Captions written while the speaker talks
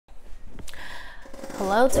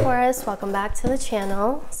Hello Taurus, welcome back to the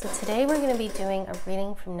channel. So today we're going to be doing a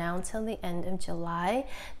reading from now until the end of July.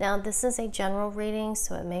 Now this is a general reading,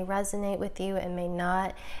 so it may resonate with you, it may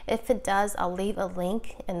not. If it does, I'll leave a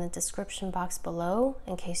link in the description box below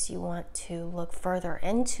in case you want to look further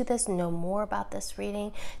into this, know more about this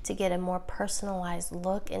reading, to get a more personalized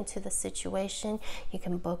look into the situation. You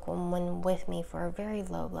can book one with me for a very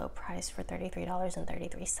low price for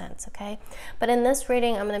 $33.33, okay? But in this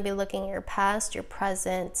reading, I'm going to be looking at your past, your present,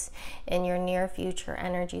 and your near future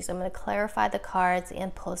energies. I'm going to clarify the cards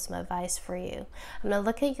and pull some advice for you. I'm going to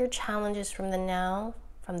look at your challenges from now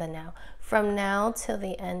till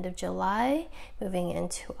the end of July, moving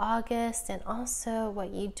into August, and also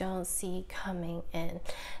what you don't see coming in.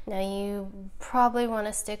 Now you probably want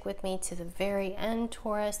to stick with me to the very end,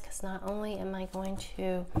 Taurus, because not only am I going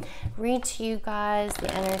to read to you guys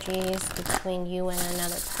the energies between you and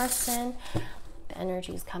another person, the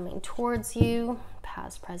energies coming towards you,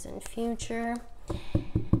 past, present, future,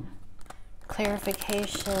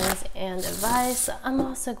 clarifications and advice. I'm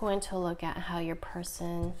also going to look at how your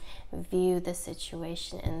person viewed the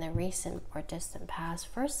situation in the recent or distant past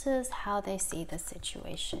versus how they see the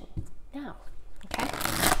situation now. Okay?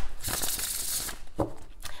 All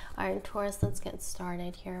right, Taurus, let's get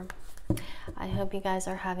started here. I hope you guys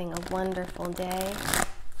are having a wonderful day.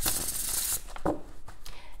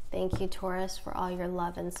 Thank you, Taurus, for all your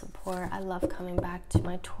love and support. I love coming back to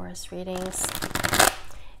my Taurus readings.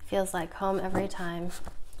 Feels like home every time.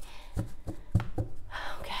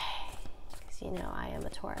 Okay, because you know I am a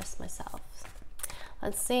Taurus myself.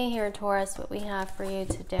 Let's see here, Taurus, what we have for you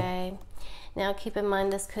today. Now keep in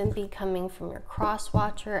mind this could be coming from your cross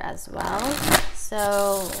watcher as well.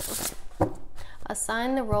 So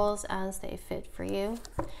assign the roles as they fit for you.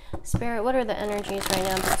 Spirit, what are the energies right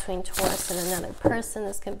now between Taurus and another person?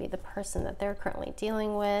 This could be the person that they're currently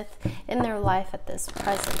dealing with in their life at this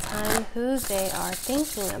present time, who they are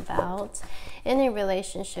thinking about in a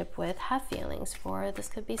relationship with, have feelings for. This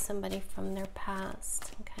could be somebody from their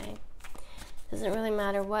past, okay? Doesn't really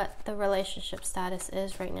matter what the relationship status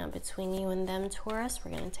is right now between you and them, Taurus.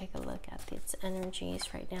 We're going to take a look at these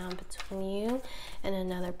energies right now between you and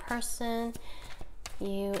another person,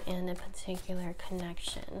 you and a particular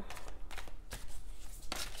connection.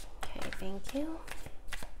 Okay, thank you.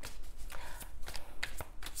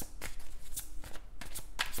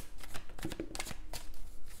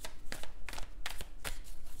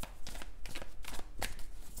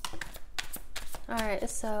 All right,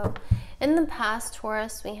 so in the past,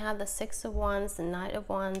 Taurus, we have the Six of Wands, the Knight of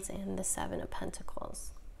Wands, and the Seven of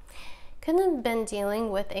Pentacles. Could have been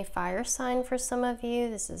dealing with a fire sign for some of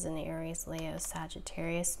you. This is an Aries, Leo,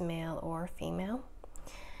 Sagittarius, male or female.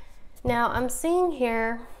 Now I'm seeing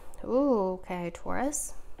here, ooh, okay,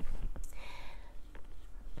 Taurus.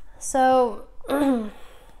 So, damn,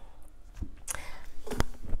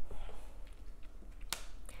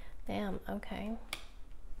 okay.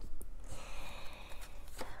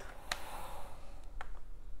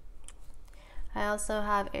 I also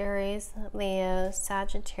have Aries, Leo,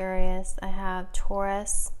 Sagittarius. I have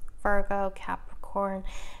Taurus, Virgo, Capricorn,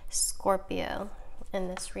 Scorpio in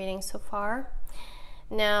this reading so far.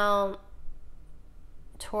 Now,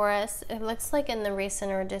 Taurus, it looks like in the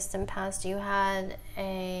recent or distant past you had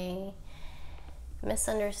a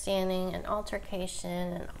misunderstanding, an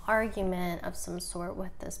altercation, an argument of some sort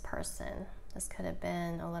with this person. This could have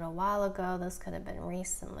been a little while ago. This could have been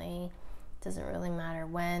recently. Doesn't really matter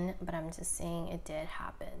when, but I'm just saying it did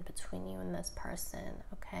happen between you and this person,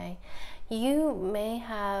 okay? You may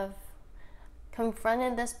have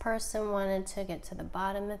confronted this person, wanted to get to the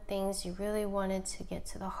bottom of things. You really wanted to get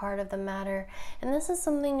to the heart of the matter. And this is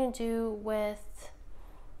something to do with,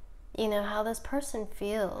 you know, how this person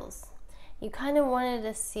feels. You kind of wanted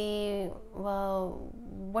to see, well,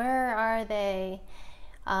 where are they?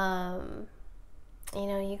 You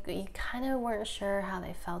know, you kind of weren't sure how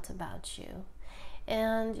they felt about you.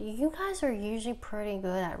 And you guys are usually pretty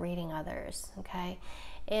good at reading others, okay?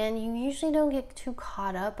 And you usually don't get too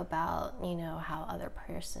caught up about, you know, how other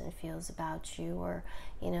person feels about you, or,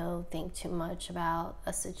 you know, think too much about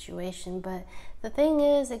a situation. But the thing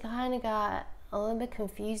is, it kind of got a little bit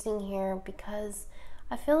confusing here, because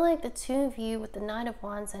I feel like the two of you with the Knight of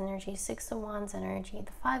Wands energy, Six of Wands energy,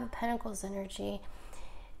 the Five of Pentacles energy,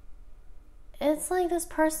 it's like this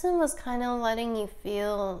person was kind of letting you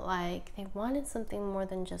feel like they wanted something more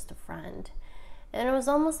than just a friend. And it was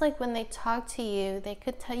almost like when they talked to you, they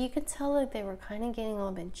could tell, you could tell like they were kind of getting a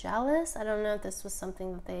little bit jealous. I don't know if this was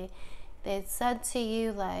something that they had said to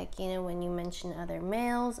you, like, you know, when you mention other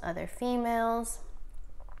males, other females.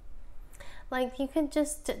 like you could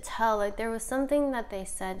just tell, like there was something that they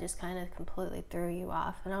said just kind of completely threw you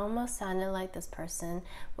off. It almost sounded like this person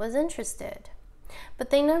was interested, but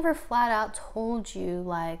they never flat out told you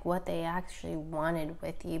like what they actually wanted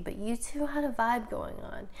with you, but you two had a vibe going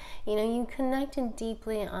on. You know, you connected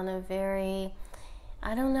deeply on a very,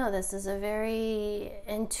 I don't know, this is a very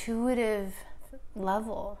intuitive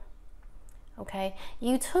level. Okay,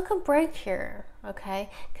 you took a break here,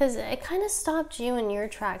 okay, because it kind of stopped you in your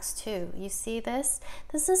tracks too. You see this?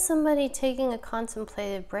 This is somebody taking a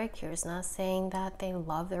contemplative break here. It's not saying that they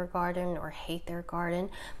love their garden or hate their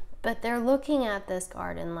garden, but they're looking at this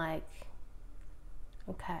garden like,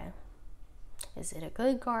 okay, is it a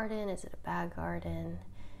good garden? Is it a bad garden?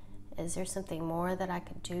 Is there something more that I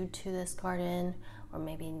could do to this garden, or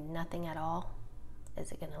maybe nothing at all?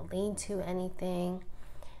 Is it going to lead to anything?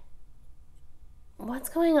 What's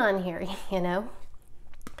going on here, you know?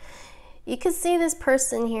 You can see this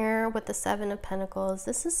person here with the Seven of Pentacles.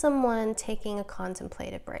 This is someone taking a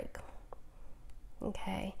contemplative break.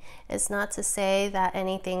 Okay, it's not to say that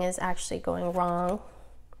anything is actually going wrong.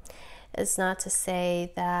 It's not to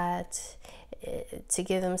say that to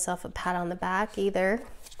give themselves a pat on the back either,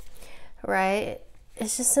 right?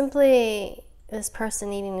 It's just simply this person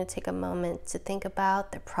needing to take a moment to think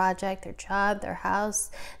about their project, their job, their house,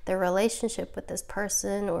 their relationship with this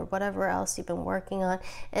person, or whatever else you've been working on,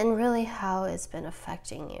 and really how it's been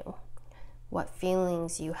affecting you, what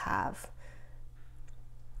feelings you have.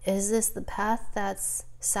 Is this the path that's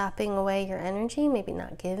sapping away your energy, maybe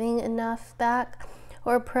not giving enough back?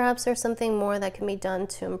 Or perhaps there's something more that can be done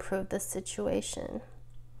to improve this situation.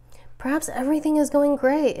 Perhaps everything is going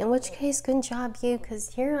great, in which case, good job you,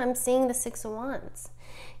 because here I'm seeing the Six of Wands.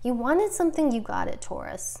 You wanted something, you got it,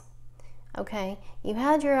 Taurus. Okay, you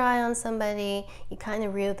had your eye on somebody, you kind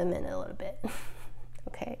of reeled them in a little bit.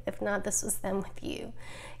 Okay, if not, this was them with you.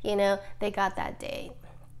 You know, they got that date.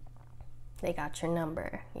 They got your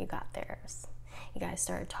number, you got theirs. You guys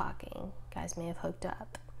started talking, you guys may have hooked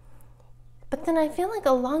up. But then I feel like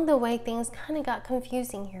along the way, things kind of got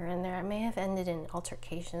confusing here and there. It may have ended in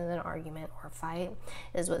altercation, an argument, or a fight,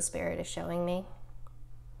 is what Spirit is showing me.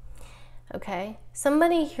 Okay?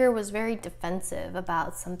 Somebody here was very defensive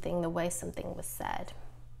about something, the way something was said.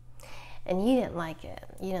 And you didn't like it.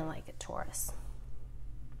 You didn't like it, Taurus.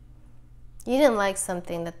 You didn't like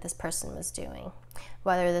something that this person was doing.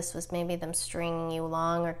 Whether this was maybe them stringing you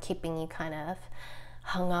along or keeping you kind of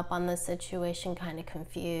hung up on the situation, kind of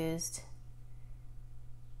confused.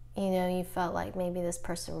 You know, you felt like maybe this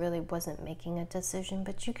person really wasn't making a decision,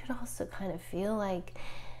 but you could also kind of feel like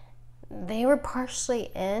they were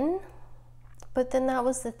partially in, but then that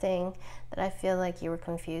was the thing that I feel like you were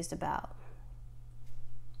confused about.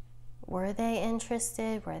 Were they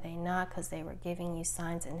interested? Were they not? Because they were giving you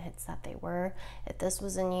signs and hints that they were. If this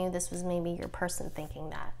wasn't you, this was maybe your person thinking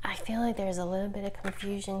that. I feel like there's a little bit of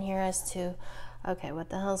confusion here as to, okay, what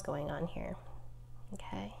the hell's going on here?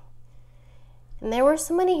 Okay. And there was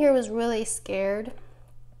somebody here who was really scared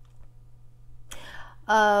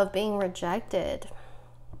of being rejected,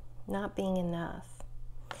 not being enough.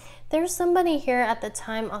 There's somebody here at the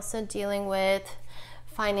time also dealing with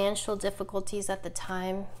financial difficulties at the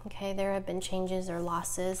time. Okay, there have been changes or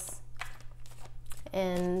losses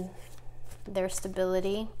in their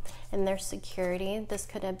stability and their security. This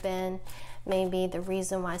could have been maybe the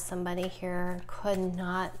reason why somebody here could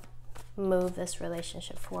not move this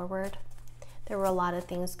relationship forward. There were a lot of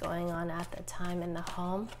things going on at the time in the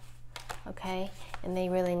home, okay? And they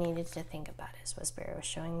really needed to think about it, is what Spirit was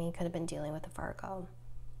showing me. Could have been dealing with a Virgo.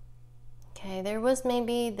 Okay, there was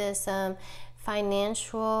maybe this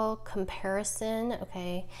financial comparison,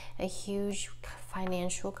 okay? A huge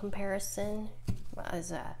financial comparison.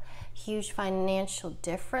 Was a huge financial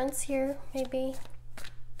difference here, maybe.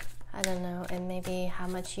 I don't know. And maybe how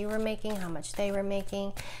much you were making, how much they were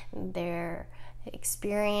making, their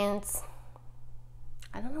experience.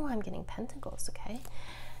 I don't know why I'm getting pentacles, okay?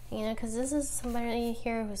 You know, because this is somebody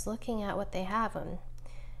here who's looking at what they have and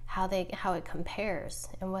how it compares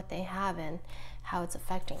and what they have and how it's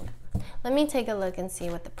affecting them. Let me take a look and see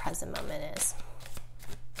what the present moment is.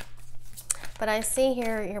 But I see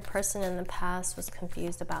here your person in the past was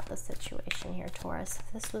confused about the situation here, Taurus.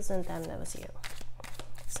 If this wasn't them, that was you.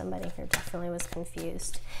 Somebody here definitely was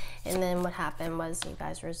confused. And then what happened was you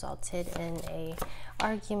guys resulted in a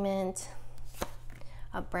argument,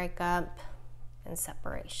 a breakup, and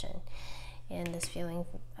separation. And this feeling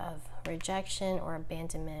of rejection or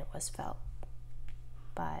abandonment was felt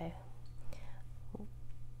by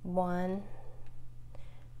one or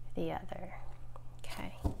the other.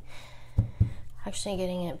 Okay. Actually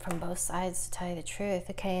getting it from both sides, to tell you the truth.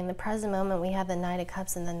 Okay, in the present moment, we have the Knight of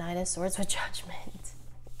Cups and the Knight of Swords with Judgment.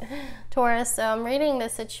 Taurus, so I'm reading the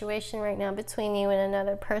situation right now between you and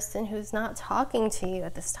another person who's not talking to you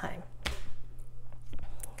at this time.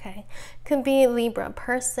 Okay, could be a Libra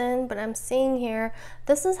person, but I'm seeing here,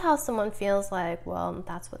 this is how someone feels like, well,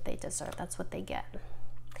 that's what they deserve, that's what they get.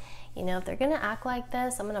 You know, if they're going to act like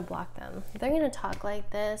this, I'm going to block them. If they're going to talk like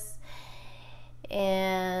this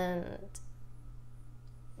and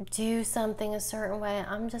do something a certain way,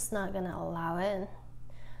 I'm just not going to allow it.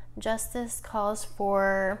 Justice calls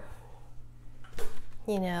for,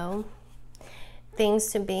 you know, things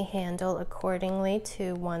to be handled accordingly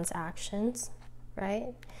to one's actions,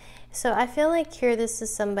 right? So I feel like here this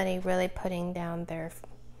is somebody really putting down they're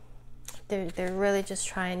really just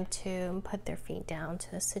trying to put their feet down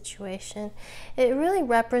to the situation. It really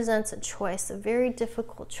represents a choice, a very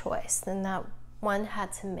difficult choice, and that one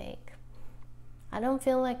had to make. I don't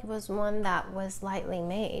feel like it was one that was lightly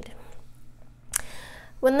made.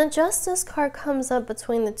 When the Justice card comes up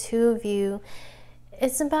between the two of you,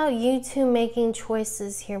 it's about you two making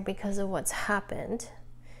choices here because of what's happened.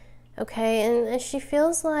 Okay, and she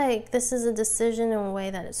feels like this is a decision in a way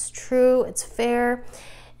that is true, it's fair.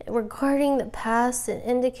 Regarding the past, it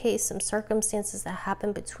indicates some circumstances that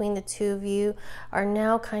happened between the two of you are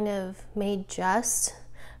now kind of made just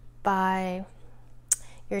by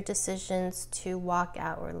your decisions to walk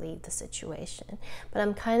out or leave the situation. But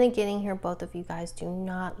I'm kind of getting here, both of you guys do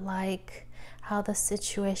not like how the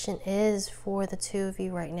situation is for the two of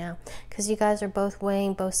you right now, because you guys are both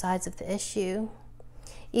weighing both sides of the issue.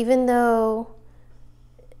 Even though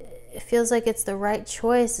it feels like it's the right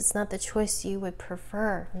choice, it's not the choice you would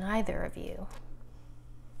prefer, neither of you.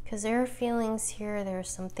 Because there are feelings here, there are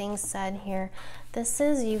some things said here. This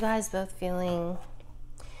is you guys both feeling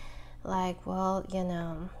like, well, you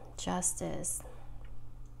know, justice.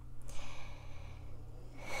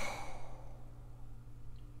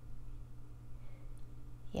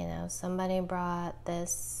 You know, somebody brought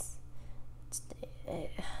this,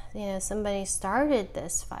 you know, somebody started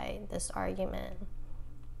this fight, this argument.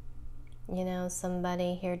 You know,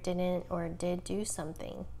 somebody here didn't or did do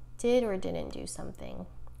something, did or didn't do something.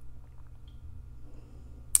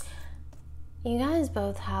 You guys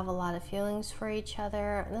both have a lot of feelings for each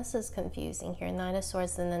other. This is confusing here. Knight of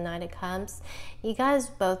Swords and the Knight of Cups. You guys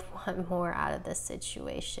both want more out of this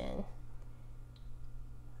situation.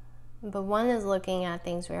 But one is looking at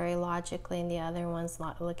things very logically and the other one's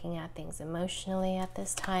looking at things emotionally at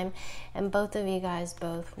this time. And both of you guys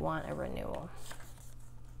both want a renewal.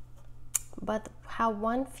 But how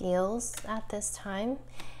one feels at this time,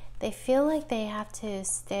 they feel like they have to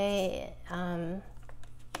stay...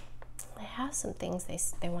 I have some things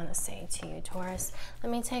they want to say to you, Taurus.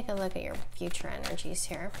 Let me take a look at your future energies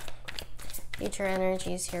here. Future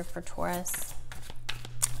energies here for Taurus.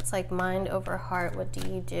 It's like mind over heart. What do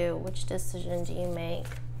you do? Which decision do you make?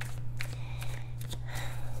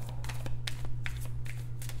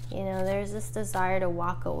 You know, there's this desire to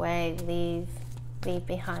walk away, leave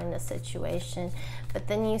behind the situation, but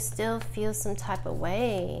then you still feel some type of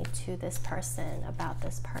way to this person, about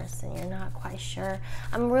this person. You're not quite sure.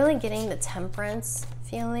 I'm really getting the Temperance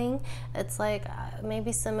feeling. It's like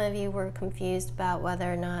maybe some of you were confused about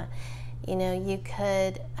whether or not, you know, you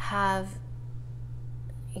could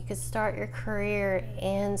start your career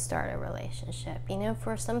and start a relationship. You know,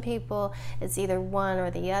 for some people it's either one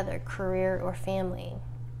or the other, career or family.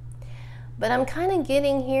 But I'm kind of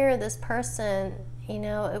getting here, this person, you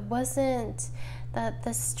know, it wasn't that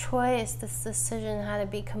this choice, this decision had to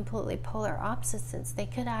be completely polar opposites. They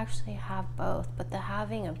could actually have both, but the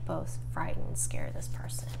having of both frightened and scared this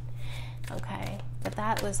person. Okay, but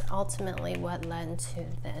that was ultimately what led to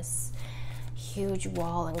this huge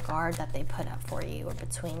wall and guard that they put up for you or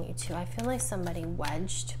between you two. I feel like somebody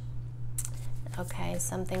wedged, okay,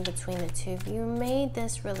 something between the two of you, made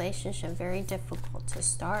this relationship very difficult to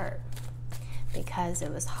start. Because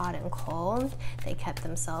it was hot and cold, they kept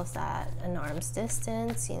themselves at an arm's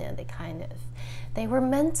distance. You know, they were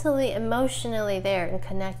mentally, emotionally there and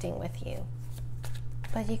connecting with you.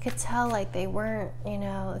 But you could tell like they weren't, you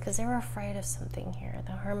know, because they were afraid of something here.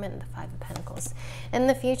 The Hermit and the Five of Pentacles. In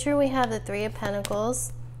the future, we have the Three of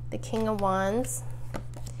Pentacles, the King of Wands,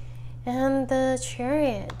 and the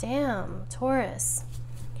Chariot. Damn, Taurus.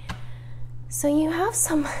 So you have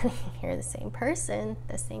somebody here, the same person.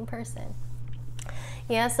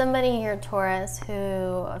 You have somebody here, Taurus,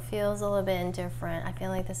 who feels a little bit indifferent. I feel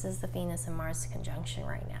like this is the Venus and Mars conjunction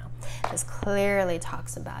right now. This clearly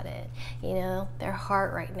talks about it. You know, their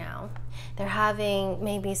heart right now. They're having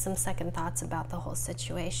maybe some second thoughts about the whole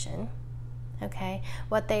situation. Okay,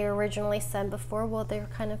 what they originally said before, well, they're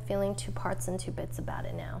kind of feeling two parts and two bits about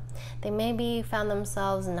it now. They maybe found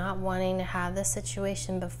themselves not wanting to have this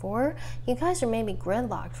situation before. You guys are maybe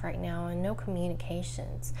gridlocked right now and no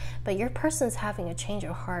communications, but your person's having a change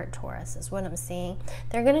of heart, Taurus, is what I'm seeing.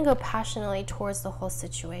 They're going to go passionately towards the whole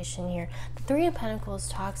situation here. The Three of Pentacles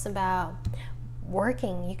talks about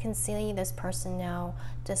working. You can see this person now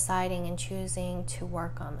deciding and choosing to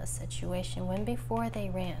work on the situation, when before they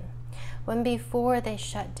ran, when before they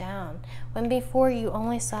shut down, when before you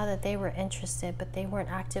only saw that they were interested, but they weren't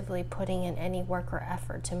actively putting in any work or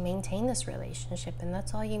effort to maintain this relationship, and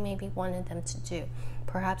that's all you maybe wanted them to do.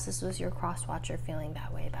 Perhaps this was your cross watcher feeling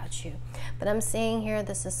that way about you. But I'm seeing here,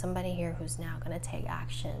 this is somebody here who's now going to take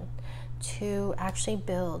action to actually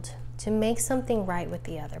build, to make something right with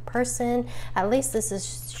the other person. At least this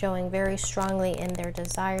is showing very strongly in their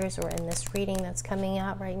desires, or in this reading that's coming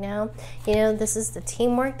out right now. You know, this is the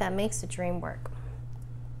teamwork that makes the dream work.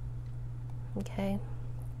 Okay.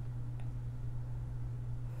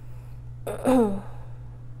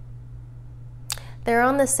 They're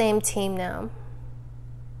on the same team now.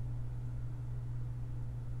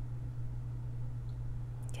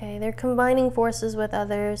 Okay, they're combining forces with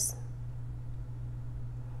others.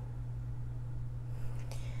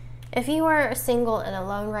 If you are single and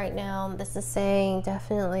alone right now, this is saying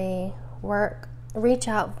definitely reach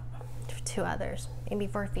out to others, maybe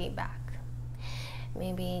for feedback.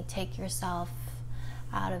 Maybe take yourself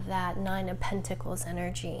out of that Nine of Pentacles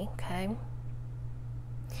energy, okay?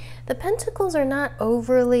 The Pentacles are not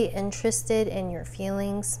overly interested in your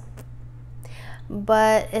feelings,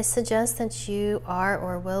 but it suggests that you are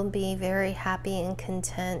or will be very happy and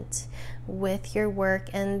content with your work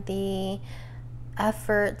and the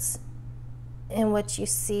efforts in what you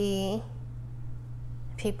see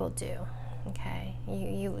people do. Okay,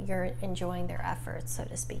 you're enjoying their efforts, so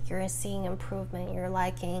to speak. You're seeing improvement. You're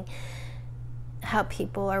liking how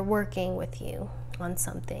people are working with you on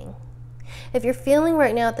something. If you're feeling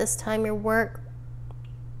right now at this time your work,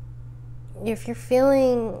 if you're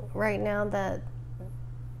feeling right now that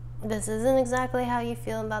this isn't exactly how you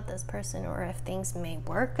feel about this person, or if things may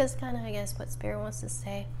work, is kind of, I guess, what Spirit wants to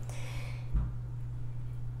say.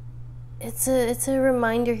 It's a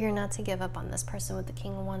reminder here not to give up on this person with the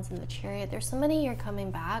King of Wands and the Chariot. There's somebody you're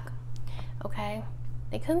coming back, okay?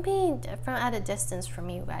 They could be at a distance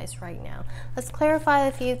from you guys right now. Let's clarify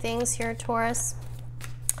a few things here, Taurus.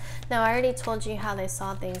 Now, I already told you how they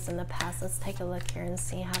saw things in the past. Let's take a look here and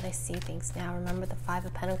see how they see things now. Remember, the Five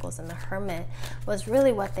of Pentacles and the Hermit was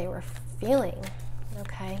really what they were feeling,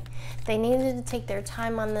 okay? They needed to take their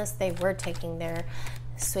time on this. They were taking their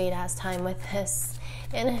sweet-ass time with this.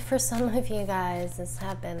 And for some of you guys, this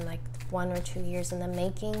happened like 1 or 2 years in the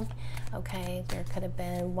making, okay? There could have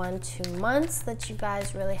been 1 to 2 months that you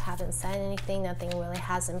guys really haven't said anything. Nothing really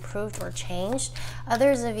has improved or changed.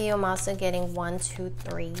 Others of you, I'm also getting 1 to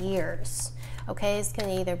 3 years, okay? It's going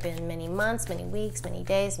to either been many months, many weeks, many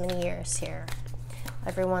days, many years here.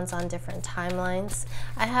 Everyone's on different timelines.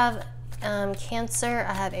 I have Cancer,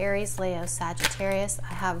 I have Aries, Leo, Sagittarius,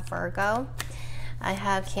 I have Virgo, I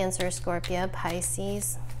have Cancer, Scorpio,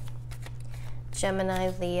 Pisces,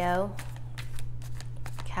 Gemini, Leo,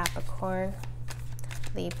 Capricorn,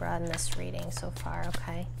 Libra in this reading so far,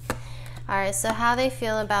 okay? All right, so how they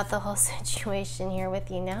feel about the whole situation here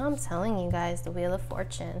with you. Now I'm telling you guys, the Wheel of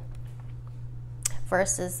Fortune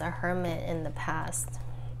versus the Hermit in the past.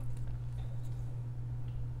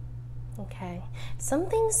 Okay,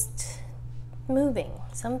 something's moving,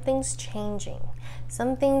 something's changing,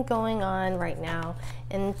 something going on right now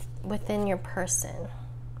within your person.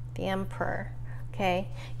 The Emperor, okay?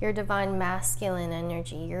 Your divine masculine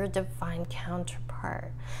energy, your divine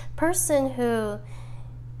counterpart. Person who,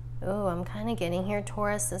 oh, I'm kind of getting here,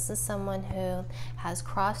 Taurus. This is someone who has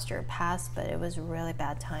crossed your paths, but it was a really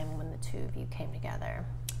bad time when the two of you came together,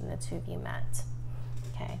 when the two of you met.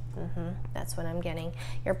 Okay, that's what I'm getting.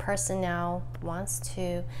 Your person now wants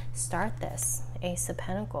to start this, Ace of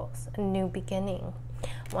Pentacles, a new beginning.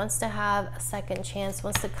 Wants to have a second chance,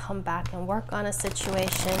 wants to come back and work on a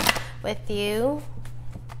situation with you.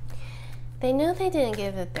 They know they didn't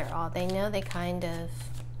give it their all. They know they kind of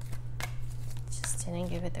just didn't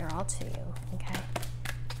give it their all to you,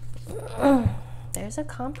 okay? There's a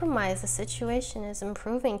compromise. The situation is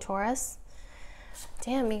improving, Taurus.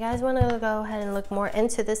 Damn, you guys want to go ahead and look more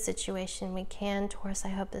into this situation, we can. Taurus, I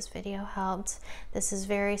hope this video helped. This is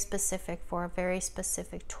very specific for a very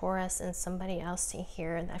specific Taurus and somebody else to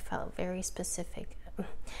hear, and I felt very specific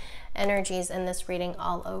energies in this reading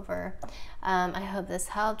all over. I hope this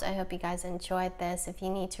helped. I hope you guys enjoyed this. If you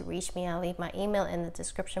need to reach me, I'll leave my email in the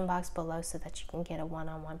description box below so that you can get a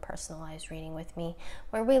one-on-one personalized reading with me,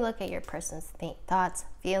 where we look at your person's thoughts,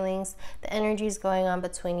 feelings, the energies going on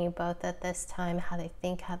between you both at this time, how they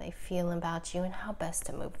think, how they feel about you, and how best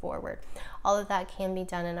to move forward. All of that can be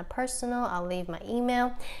done in a personal. I'll leave my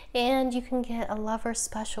email, and you can get a lover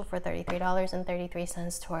special for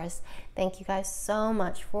 $33.33, Taurus. Thank you guys so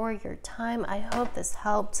much for your time. I hope this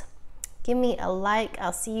helped. Give me a like.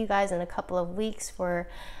 I'll see you guys in a couple of weeks for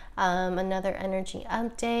another energy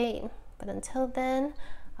update. But until then,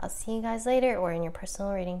 I'll see you guys later or in your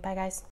personal reading. Bye, guys.